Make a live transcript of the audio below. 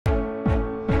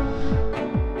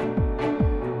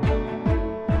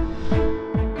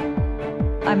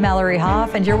I'm Mallory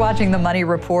Hoff, and you're watching The Money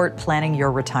Report, Planning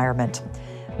Your Retirement.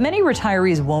 Many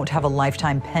retirees won't have a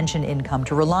lifetime pension income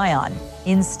to rely on.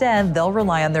 Instead, they'll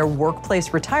rely on their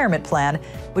workplace retirement plan,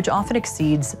 which often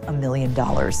exceeds $1 million.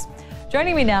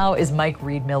 Joining me now is Mike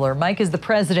Riedmiller. Mike is the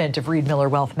president of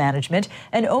Riedmiller-Wealth Management,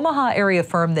 an Omaha area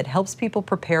firm that helps people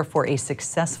prepare for a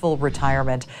successful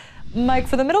retirement. Mike,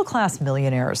 for the middle-class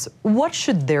millionaires, what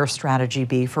should their strategy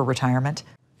be for retirement?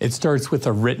 It starts with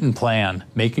a written plan,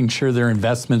 making sure their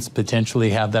investments potentially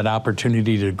have that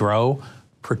opportunity to grow,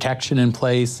 protection in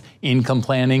place, income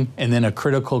planning, and then a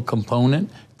critical component,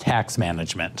 tax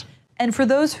management. And for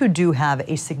those who do have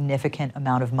a significant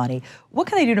amount of money, what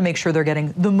can they do to make sure they're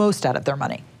getting the most out of their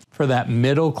money? For that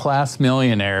middle-class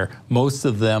millionaire, most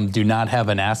of them do not have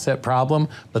an asset problem,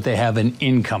 but they have an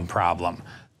income problem.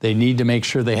 They need to make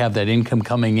sure they have that income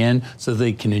coming in so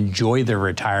they can enjoy their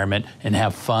retirement and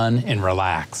have fun and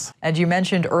relax. And you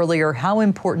mentioned earlier how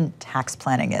important tax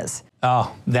planning is.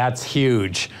 Oh, that's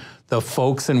huge. The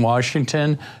folks in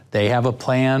Washington, they have a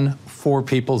plan for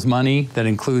people's money that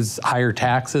includes higher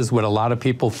taxes, what a lot of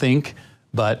people think,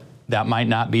 but that might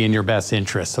not be in your best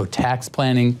interest. So tax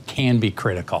planning can be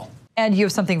critical. And you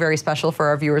have something very special for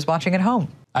our viewers watching at home.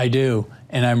 I do,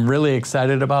 and I'm really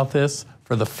excited about this.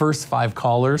 For the first 5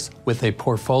 callers with a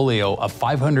portfolio of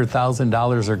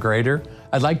 $500,000 or greater,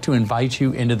 I'd like to invite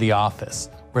you into the office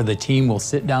where the team will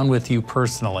sit down with you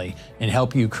personally and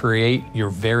help you create your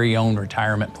very own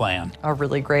retirement plan. A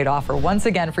really great offer. Once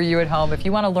again, for you at home, if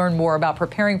you want to learn more about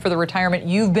preparing for the retirement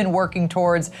you've been working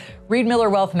towards, Riedmiller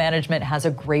Wealth Management has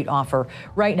a great offer.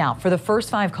 Right now, for the first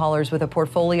 5 callers with a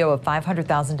portfolio of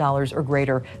 $500,000 or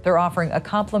greater, they're offering a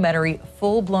complimentary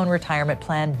full-blown retirement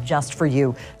plan just for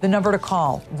you. The number to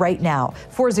call right now,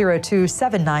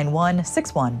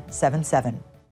 402-791-6177.